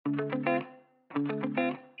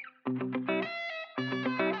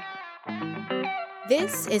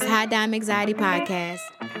This is High Dime Anxiety Podcast.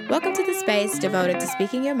 Welcome to the space devoted to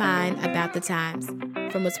speaking your mind about the times,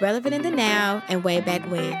 from what's relevant in the now and way back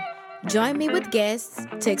when. Join me with guests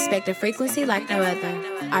to expect a frequency like no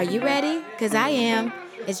other. Are you ready? Because I am.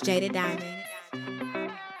 It's Jada Diamond.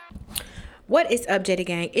 What is up, Jada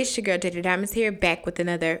Gang? It's your girl, Jada Diamonds here, back with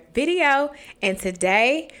another video. And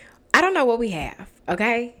today, I don't know what we have,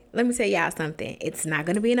 okay? Let me tell y'all something. It's not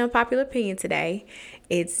going to be an unpopular opinion today.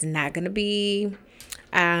 It's not going to be...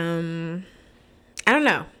 I don't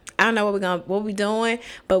know. I don't know what we're doing,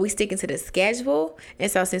 but we sticking to the schedule.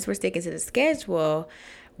 And so since we're sticking to the schedule,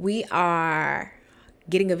 we are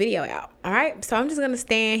getting a video out. All right. So I'm just going to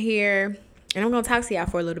stand here and I'm going to talk to y'all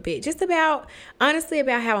for a little bit, just about, honestly,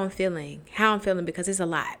 about how I'm feeling, because it's a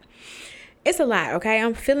lot. It's a lot. Okay.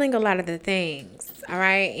 I'm feeling a lot of the things. All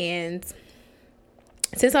right. And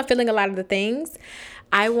since I'm feeling a lot of the things,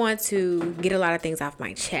 I want to get a lot of things off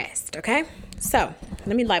my chest, okay? So,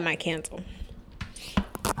 let me light my candle.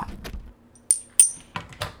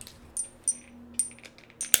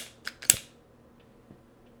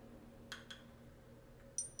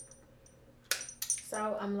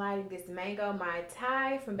 So, I'm lighting this Mango Mai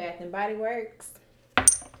Tai from Bath & Body Works.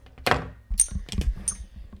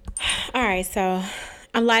 Alright, so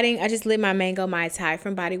I just lit my Mango Mai Tai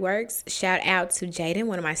from Body Works. Shout out to Jaden,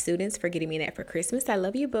 one of my students, for getting me that for Christmas. I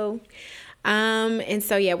love you, boo. And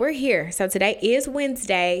so, yeah, we're here. So today is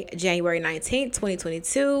Wednesday, January 19th,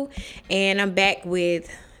 2022. And I'm back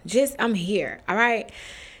with I'm here. All right.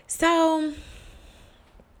 So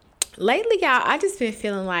lately, y'all, I just been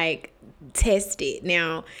feeling like tested.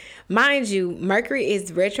 Now, mind you, Mercury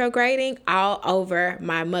is retrograding all over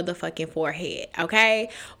my motherfucking forehead, okay?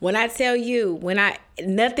 When I tell you,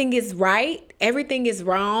 nothing is right, everything is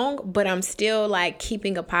wrong, but I'm still like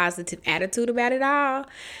keeping a positive attitude about it all.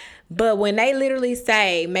 But when they literally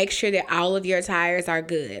say, make sure that all of your tires are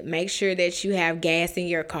good, make sure that you have gas in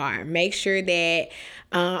your car, make sure that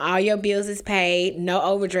all your bills is paid, no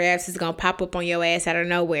overdrafts is going to pop up on your ass out of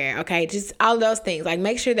nowhere, okay? Just all of those things. Like,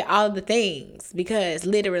 make sure that all of the things, because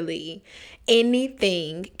literally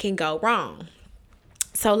anything can go wrong.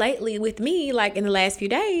 So lately with me, like in the last few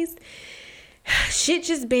days, shit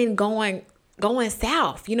just been going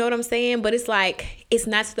south, you know what I'm saying? But it's like, it's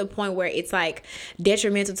not to the point where it's like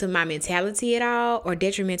detrimental to my mentality at all, or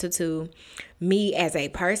detrimental to me as a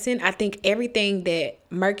person. I think everything that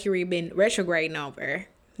Mercury been retrograding over,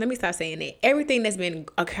 let me stop saying that, everything that's been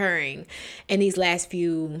occurring in these last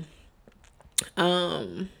few,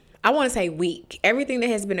 I want to say week, everything that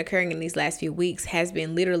has been occurring in these last few weeks has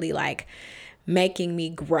been literally like making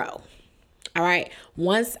me grow. All right.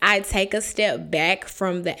 Once I take a step back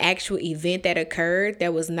from the actual event that occurred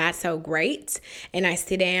that was not so great, and I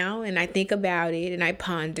sit down and I think about it and I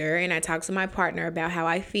ponder and I talk to my partner about how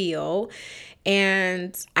I feel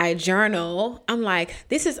and I journal, I'm like,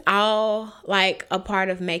 this is all like a part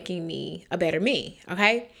of making me a better me.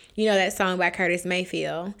 Okay. You know that song by Curtis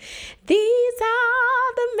Mayfield. These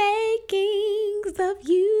are the makings of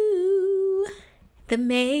you. The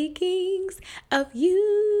makings of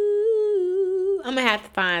you. I'm going to have to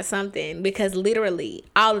find something, because literally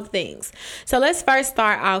all the things. So let's first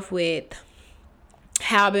start off with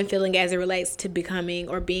how I've been feeling as it relates to becoming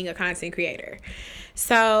or being a content creator.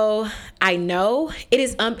 So I know it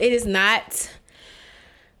is not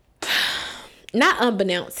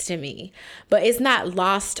unbeknownst to me, but it's not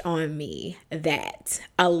lost on me that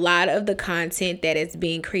a lot of the content that is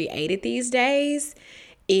being created these days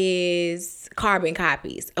is carbon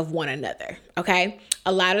copies of one another, okay?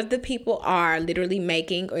 A lot of the people are literally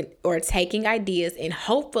making or taking ideas and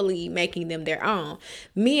hopefully making them their own.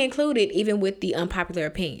 Me included, even with the unpopular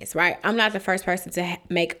opinions, right? I'm not the first person to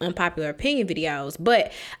make unpopular opinion videos,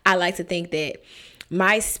 but I like to think that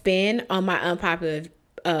my spin on my unpopular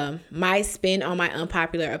opinion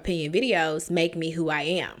videos make me who I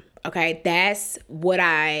am, okay? That's what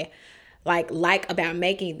I like about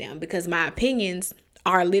making them, because my opinions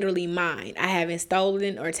are literally mine. I haven't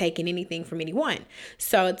stolen or taken anything from anyone.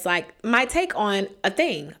 So it's like my take on a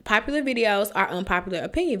thing. Popular videos are unpopular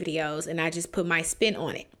opinion videos, and I just put my spin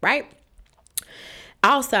on it, right?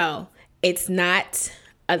 Also, it's not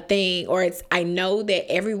a thing, or I know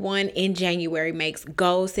that everyone in January makes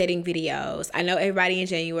goal setting videos. I know everybody in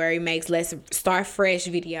January makes let's start fresh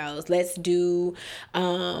videos. Let's do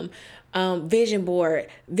vision board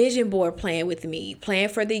plan with me, plan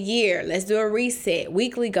for the year, let's do a reset,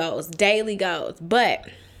 weekly goals, daily goals. But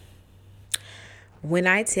when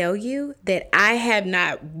I tell you that I have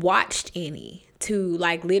not watched any to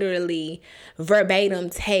like literally verbatim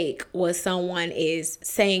take what someone is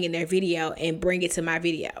saying in their video and bring it to my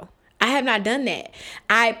video, I have not done that.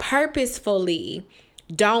 I purposefully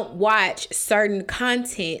don't watch certain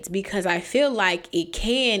content because I feel like it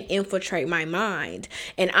can infiltrate my mind,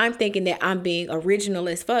 and I'm thinking that I'm being original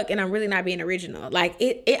as fuck, and I'm really not being original. Like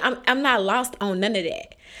I'm not lost on none of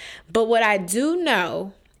that. But what I do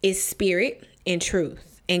know is spirit and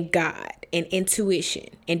truth and God and intuition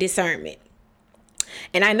and discernment.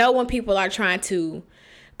 And I know when people are trying to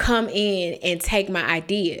come in and take my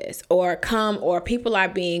ideas, or people are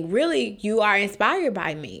being really, you are inspired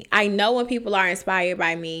by me. I know when people are inspired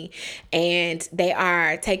by me and they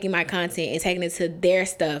are taking my content and taking it to their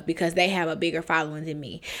stuff because they have a bigger following than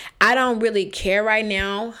me. I don't really care right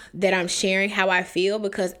now that I'm sharing how I feel,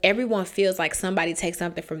 because everyone feels like somebody takes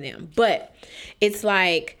something from them. But it's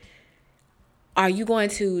like, are you going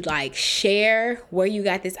to like share where you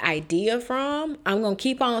got this idea from? I'm going to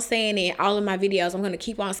keep on saying it in all of my videos. I'm going to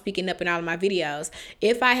keep on speaking up in all of my videos.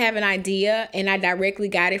 If I have an idea and I directly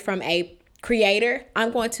got it from a creator,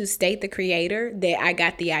 I'm going to state the creator that I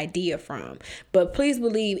got the idea from. But please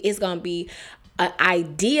believe it's going to be an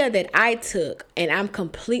idea that I took, and I'm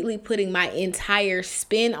completely putting my entire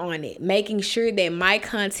spin on it, making sure that my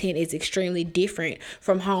content is extremely different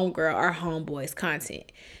from homegirl or homeboy's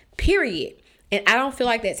content. Period. And I don't feel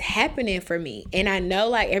like that's happening for me. And I know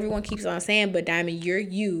like everyone keeps on saying, but Diamond, you're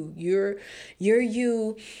you. You're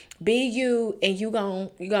you. Be you, and you're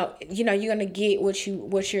gonna get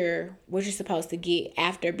what you're supposed to get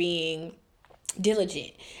after being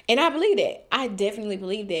diligent. And I believe that. I definitely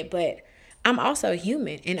believe that, but I'm also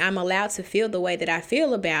human, and I'm allowed to feel the way that I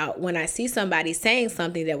feel about when I see somebody saying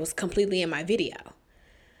something that was completely in my video.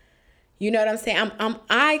 You know what I'm saying?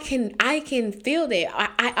 I can feel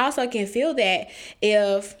that. I also can feel that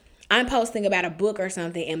if I'm posting about a book or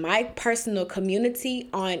something, and my personal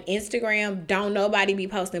community on Instagram don't nobody be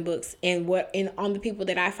posting books on the people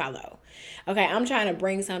that I follow. Okay, I'm trying to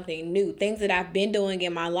bring something new. Things that I've been doing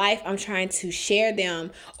in my life, I'm trying to share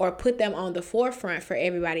them or put them on the forefront for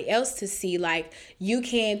everybody else to see, like, you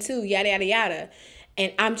can too, yada, yada, yada.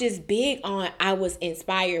 And I'm just big on, I was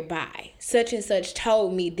inspired by such and such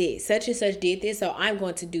told me this, such and such did this, so I'm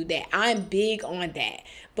going to do that. I'm big on that.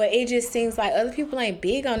 But it just seems like other people ain't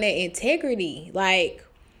big on that integrity. Like,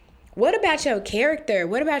 what about your character?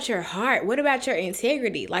 What about your heart? What about your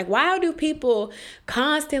integrity? Like, why do people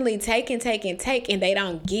constantly take and they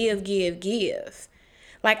don't give?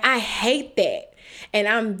 Like, I hate that. And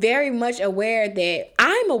I'm very much aware that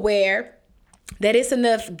it's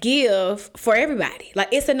enough give for everybody. Like,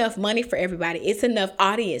 it's enough money for everybody. It's enough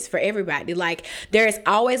audience for everybody. Like, there is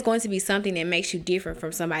always going to be something that makes you different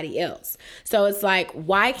from somebody else. So it's like,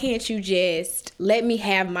 why can't you just let me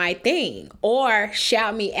have my thing, or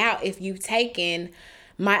shout me out if you've taken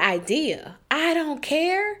my idea? I don't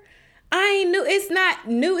care. I ain't new. It's not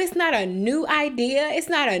new. It's not a new idea. It's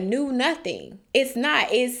not a new nothing. It's not.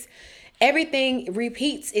 It's everything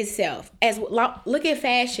repeats itself. Look at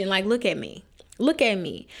fashion. Like, look at me. Look at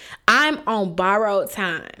me. I'm on borrowed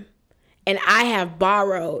time, and I have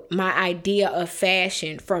borrowed my idea of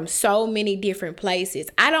fashion from so many different places.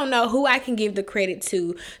 I don't know who I can give the credit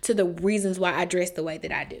to the reasons why I dress the way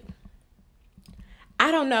that I do. I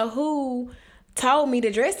don't know who told me to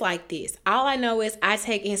dress like this. All I know is I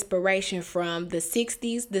take inspiration from the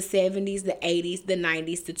 60s, the 70s, the 80s, the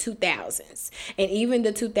 90s, the 2000s, and even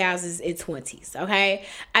the 2000s and 20s, okay?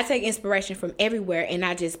 I take inspiration from everywhere, and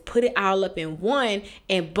I just put it all up in one,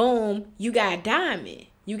 and boom, you got diamond.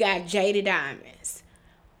 You got Jada Diamonds.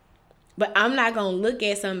 But I'm not going to look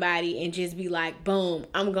at somebody and just be like, boom,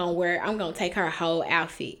 I'm going to take her whole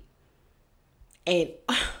outfit. And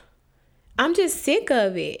I'm just sick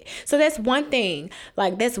of it. So that's one thing.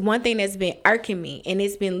 Like, that's one thing that's been irking me. And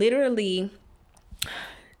it's been literally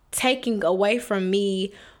taking away from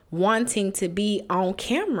me wanting to be on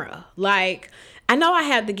camera. Like, I know I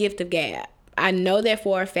have the gift of gab. I know that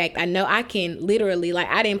for a fact. I know I can literally, like,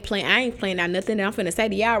 I ain't planned out nothing that I'm finna say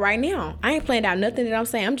to y'all right now. I ain't planned out nothing that I'm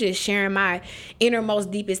saying. I'm just sharing my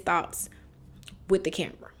innermost, deepest thoughts with the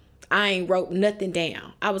camera. I ain't wrote nothing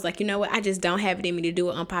down. I was like, you know what? I just don't have it in me to do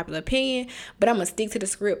an unpopular opinion, but I'm going to stick to the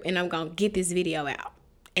script, and I'm going to get this video out.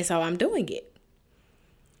 And so I'm doing it.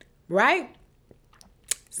 Right?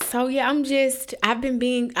 So yeah, I've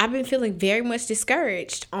been feeling very much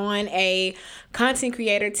discouraged on a content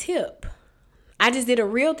creator tip. I just did a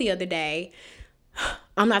reel the other day.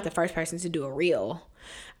 I'm not the first person to do a reel,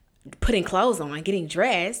 putting clothes on, getting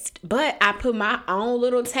dressed, but I put my own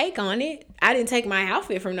little take on it. I didn't take my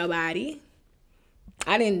outfit from nobody.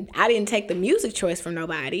 I didn't take the music choice from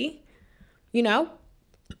nobody. You know,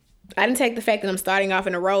 I didn't take the fact that I'm starting off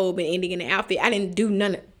in a robe and ending in an outfit. I didn't do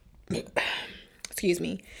none of excuse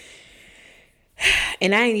me.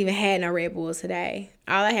 And I ain't even had no Red Bull today.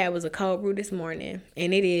 All I had was a cold brew this morning,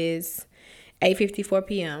 and it is 8:54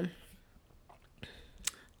 p.m.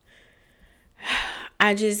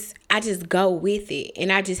 I just go with it,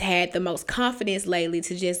 and I just had the most confidence lately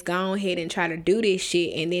to just go ahead and try to do this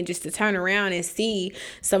shit, and then just to turn around and see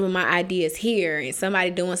some of my ideas here, and somebody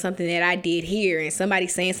doing something that I did here, and somebody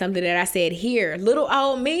saying something that I said here. Little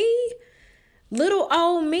old me.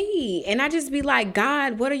 And I just be like,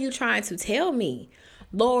 God, what are you trying to tell me?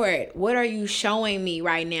 Lord, what are you showing me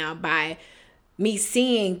right now by me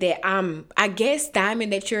seeing that I guess,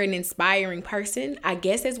 Diamond, that you're an inspiring person. I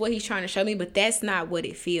guess that's what he's trying to show me, but that's not what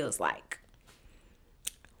it feels like.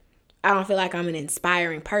 I don't feel like I'm an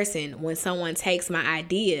inspiring person when someone takes my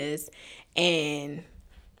ideas and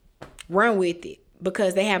run with it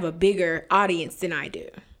because they have a bigger audience than I do.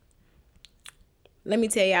 Let me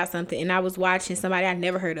tell y'all something. And I was watching somebody I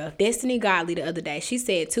never heard of, Destiny Godly, the other day. She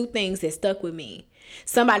said two things that stuck with me.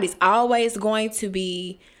 Somebody's always going to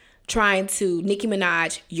be trying to Nicki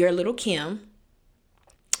Minaj, your little Kim.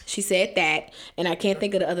 She said that, and I can't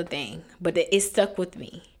think of the other thing, but it stuck with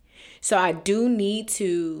me. So I do need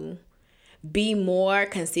to be more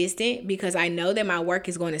consistent because I know that my work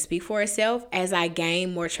is going to speak for itself as I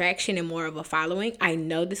gain more traction and more of a following. I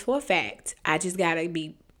know this for a fact. I just got to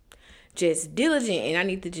be just diligent, and I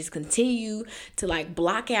need to just continue to like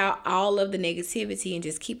block out all of the negativity and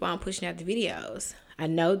just keep on pushing out the videos. I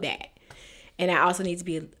know that. And I also need to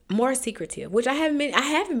be more secretive, which I haven't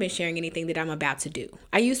been sharing anything that I'm about to do.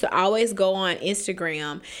 I used to always go on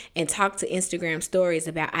Instagram and talk to Instagram stories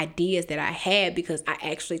about ideas that I had because I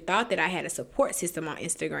actually thought that I had a support system on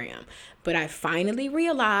Instagram. But I finally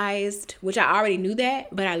realized, which I already knew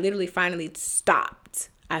that, but I literally finally stopped.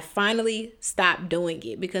 I finally stopped doing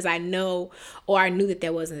it because I knew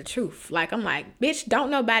that wasn't the truth. Like, I'm like, bitch,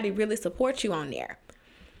 don't nobody really support you on there.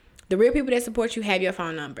 The real people that support you have your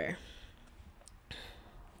phone number.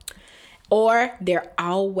 Or they're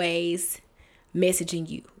always messaging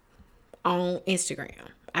you on Instagram.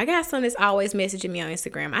 I got some that's always messaging me on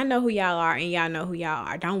Instagram. I know who y'all are and y'all know who y'all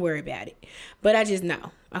are. Don't worry about it. But I just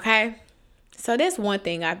know, okay? So that's one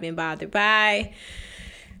thing I've been bothered by.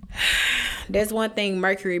 That's one thing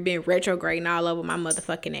Mercury been retrograding all over my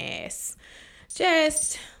motherfucking ass.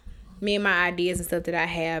 Just me and my ideas and stuff that I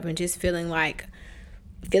have and just feeling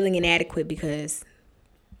inadequate because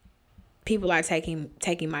people are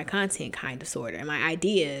taking my content kind of sort of and my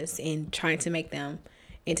ideas and trying to make them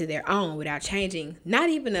into their own without changing not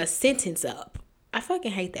even a sentence up. I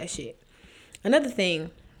fucking hate that shit. Another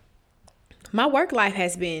thing, my work life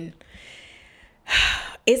has been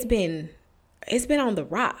it's been on the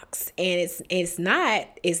rocks, and it's not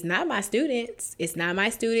my students. It's not my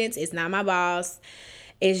students. It's not my boss.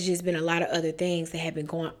 It's just been a lot of other things that have been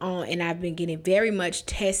going on, and I've been getting very much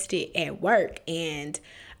tested at work, and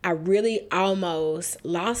I really almost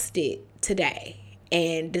lost it today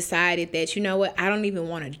and decided that, you know what, I don't even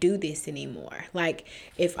want to do this anymore. Like,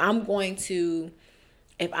 if I'm going to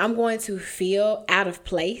feel out of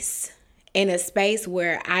place in a space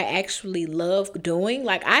where I actually love doing,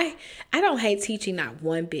 like I don't hate teaching, not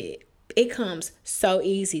one bit. It comes so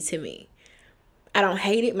easy to me. I don't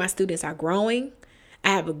hate it. My students are growing. I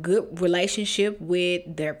have a good relationship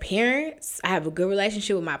with their parents. I have a good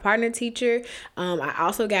relationship with my partner teacher. I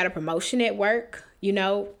also got a promotion at work,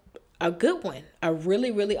 a good one, a really,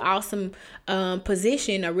 really awesome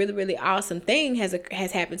position, a really, really awesome thing has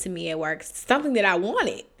happened to me at work. Something that I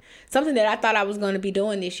wanted, something that I thought I was going to be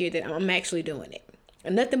doing this year, that I'm actually doing it.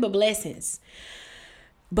 And nothing but blessings.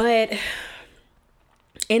 But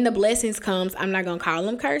in the blessings comes, I'm not going to call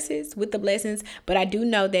them curses with the blessings, but I do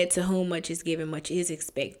know that to whom much is given, much is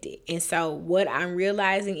expected. And so what I'm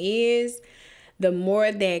realizing is the more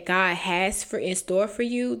that God has in store for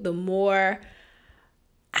you, the more,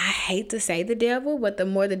 I hate to say the devil, but the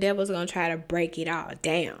more the devil's going to try to break it all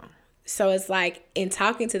down. So it's like, in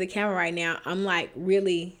talking to the camera right now, I'm like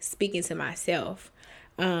really speaking to myself.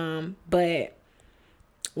 But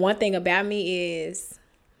one thing about me is,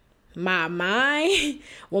 my mind,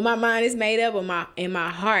 when my mind is made up, and my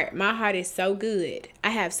heart is so good.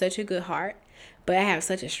 I have such a good heart, but I have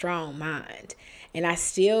such a strong mind. And I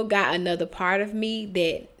still got another part of me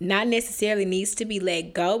that not necessarily needs to be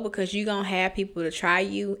let go, because you're going to have people to try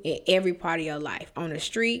you in every part of your life. On the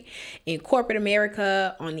street, in corporate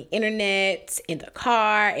America, on the internet, in the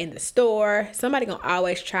car, in the store. Somebody going to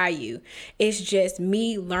always try you. It's just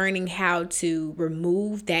me learning how to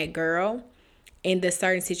remove that girl in the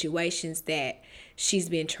certain situations that she's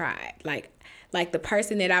been tried. Like the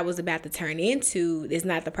person that I was about to turn into is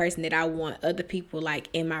not the person that I want other people, like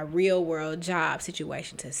in my real world job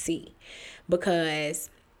situation, to see. Because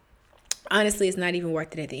honestly, it's not even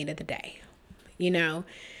worth it at the end of the day, you know?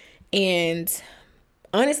 And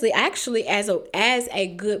honestly, actually, as a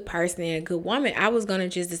good person and a good woman, I was gonna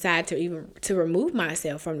just decide to remove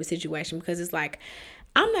myself from the situation, because it's like,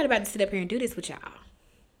 I'm not about to sit up here and do this with y'all.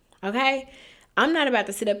 Okay? I'm not about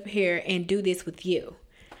to sit up here and do this with you.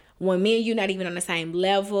 When me and you not even on the same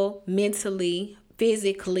level, mentally,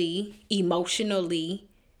 physically, emotionally,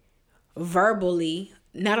 verbally,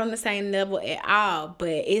 not on the same level at all. But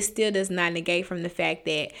it still does not negate from the fact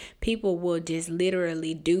that people will just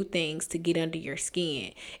literally do things to get under your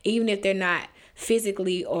skin. Even if they're not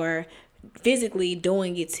physically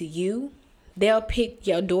doing it to you, they'll pick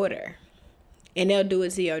your daughter and they'll do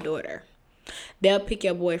it to your daughter. They'll pick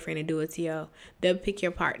your boyfriend and do it to you. They'll pick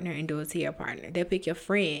your partner and do it to your partner. They'll pick your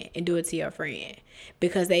friend and do it to your friend,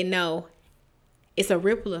 because they know it's a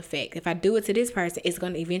ripple effect. If I do it to this person, it's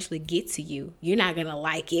going to eventually get to you. You're not going to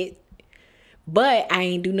like it, but I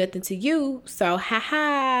ain't do nothing to you. So,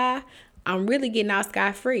 I'm really getting out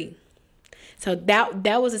scot-free. So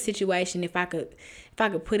that was a situation, if I could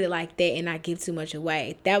put it like that and not give too much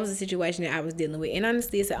away. That was a situation that I was dealing with. And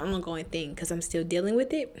honestly, it's an ongoing thing because I'm still dealing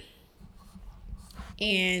with it.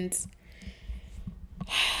 And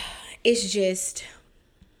it's just,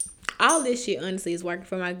 all this shit honestly is working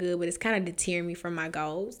for my good, but it's kind of deterring me from my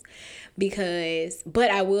goals. But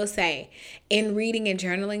I will say, in reading and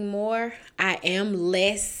journaling more, I am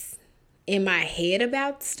less in my head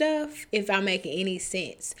about stuff, if I'm making any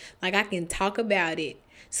sense. Like, I can talk about it,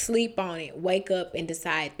 sleep on it, wake up and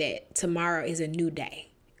decide that tomorrow is a new day.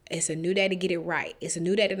 It's a new day to get it right. It's a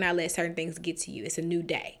new day to not let certain things get to you. It's a new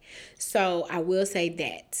day. So I will say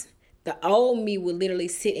that the old me would literally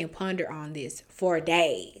sit and ponder on this for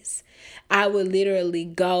days. I would literally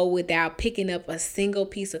go without picking up a single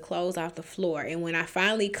piece of clothes off the floor. And when I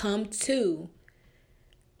finally come to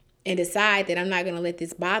and decide that I'm not going to let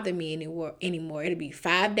this bother me anymore, it'll be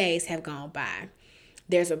 5 days have gone by.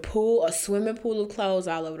 There's a swimming pool of clothes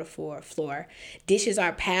all over the floor. Dishes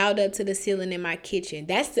are piled up to the ceiling in my kitchen.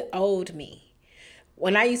 That's the old me.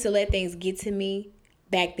 When I used to let things get to me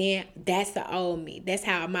back then, that's the old me. That's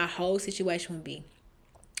how my whole situation would be.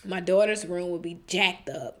 My daughter's room would be jacked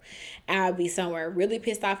up. I'll be somewhere really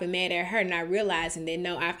pissed off and mad at her, not realizing that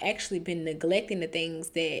no, I've actually been neglecting the things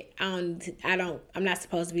that I'm not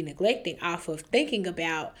supposed to be neglecting, off of thinking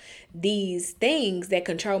about these things that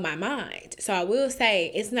control my mind. So I will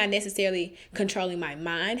say it's not necessarily controlling my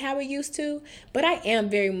mind how it used to, but I am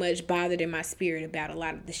very much bothered in my spirit about a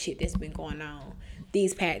lot of the shit that's been going on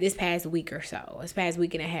this past week or so, this past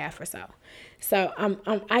week and a half or so. So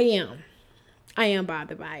I am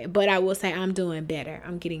bothered by it, but I will say I'm doing better.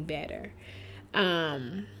 I'm getting better.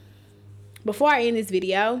 Before I end this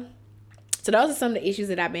video, so those are some of the issues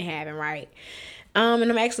that I've been having, right? And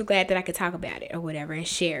I'm actually glad that I could talk about it or whatever and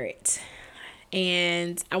share it.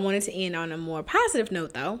 And I wanted to end on a more positive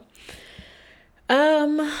note, though.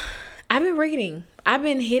 I've been reading. I've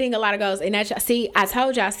been hitting a lot of goals. And I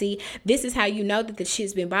told y'all, this is how you know that the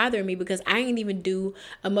shit's been bothering me, because I ain't even do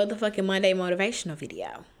a motherfucking Monday motivational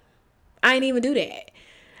video. I didn't even do that.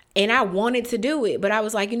 And I wanted to do it, but I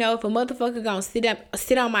was like, if a motherfucker gonna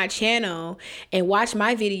sit on my channel and watch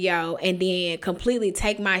my video and then completely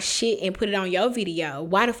take my shit and put it on your video,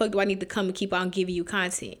 why the fuck do I need to come and keep on giving you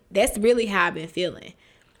content? That's really how I've been feeling.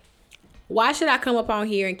 Why should I come up on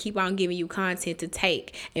here and keep on giving you content to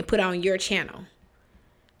take and put on your channel?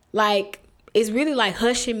 Like, it's really like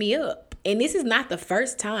hushing me up. And this is not the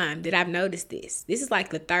first time that I've noticed this. This is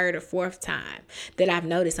like the third or fourth time that I've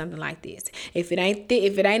noticed something like this. If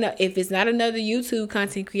it's not another YouTube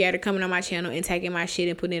content creator coming on my channel and taking my shit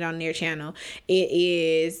and putting it on their channel, it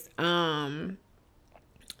is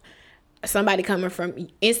somebody coming from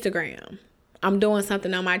Instagram. I'm doing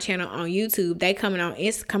something on my channel on YouTube. They coming from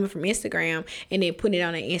Instagram and then putting it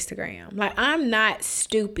on their Instagram. Like, I'm not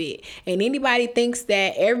stupid. And anybody thinks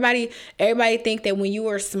that everybody think that when you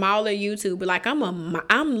are a smaller YouTuber, like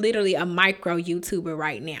I'm literally a micro YouTuber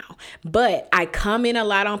right now. But I comment a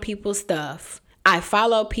lot on people's stuff. I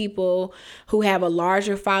follow people who have a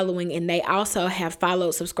larger following, and they also have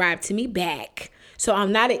subscribed to me back. So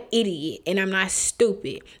I'm not an idiot and I'm not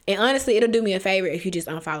stupid. And honestly, it'll do me a favor if you just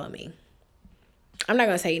unfollow me. I'm not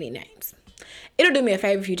going to say any names. It'll do me a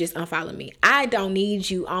favor if you just unfollow me. I don't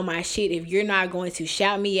need you on my shit if you're not going to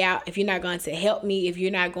shout me out, if you're not going to help me, if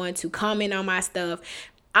you're not going to comment on my stuff.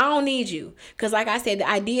 I don't need you. Because like I said, the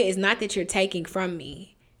idea is not that you're taking from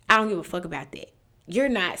me. I don't give a fuck about that. You're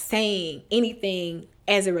not saying anything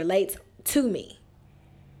as it relates to me.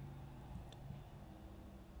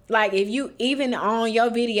 Like, if you, even on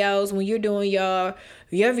your videos, when you're doing your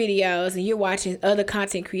videos and you're watching other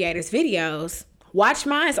content creators' videos, Watch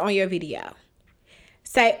mine on your video.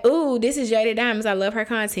 Say, ooh, this is Jada Diamonds. I love her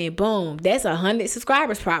content. Boom. That's 100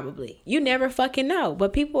 subscribers probably. You never fucking know.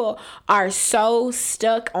 But people are so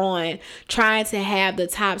stuck on trying to have the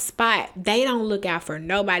top spot. They don't look out for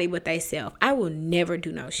nobody but theyself. I will never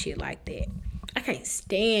do no shit like that. I can't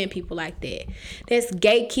stand people like that. That's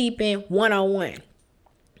gatekeeping 101.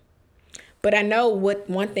 But I know what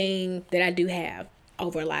one thing that I do have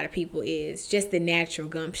over a lot of people is just the natural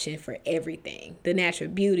gumption for everything. The natural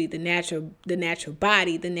beauty, the natural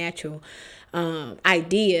body, the natural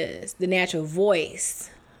ideas, the natural voice.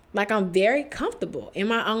 Like, I'm very comfortable in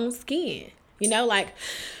my own skin. You know, like,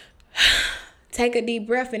 take a deep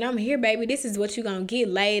breath and I'm here, baby. This is what you're going to get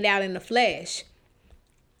laid out in the flesh.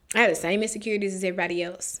 I have the same insecurities as everybody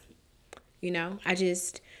else. You know, I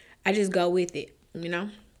just go with it, you know.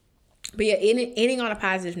 But yeah, ending on a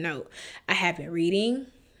positive note, I have been reading,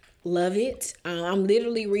 love it. I'm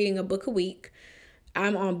literally reading a book a week.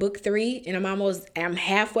 I'm on book 3 and I'm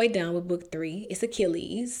halfway done with book 3. It's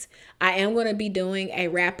Achilles. I am going to be doing a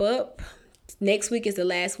wrap up. Next week is the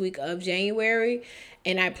last week of January,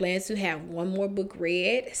 and I plan to have one more book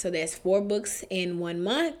read. So that's 4 books in 1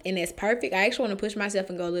 month, and that's perfect. I actually want to push myself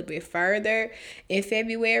and go a little bit further in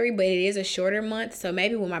February, but it is a shorter month. So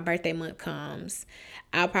maybe when my birthday month comes,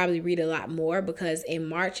 I'll probably read a lot more, because in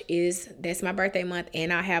March that's my birthday month,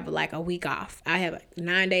 and I'll have like a week off. I have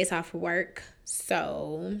 9 days off of work,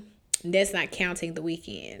 so that's not counting the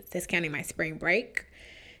weekends. That's counting my spring break.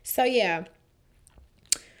 So yeah,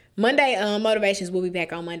 Monday motivations will be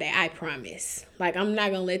back on Monday. I promise. Like, I'm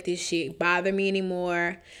not gonna let this shit bother me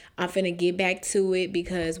anymore. I'm finna get back to it,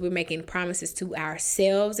 because we're making promises to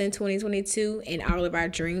ourselves in 2022, and all of our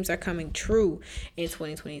dreams are coming true in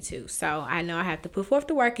 2022. So I know I have to put forth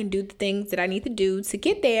the work and do the things that I need to do to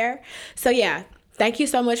get there. So yeah, thank you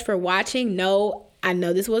so much for watching. No, I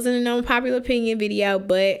know this wasn't an unpopular opinion video,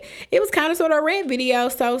 but it was kind of sort of a rant video.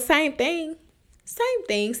 So same thing,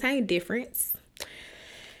 same difference.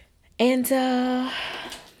 And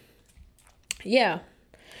yeah,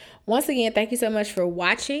 once again, thank you so much for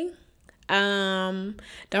watching. Don't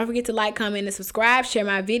forget to like, comment, and subscribe. Share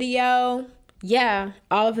my video. Yeah,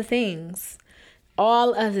 all of the things.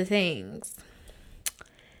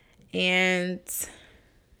 And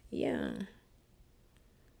yeah.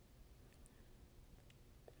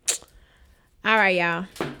 All right, y'all.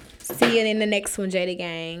 See you in the next one, Jada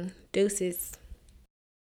Gang. Deuces.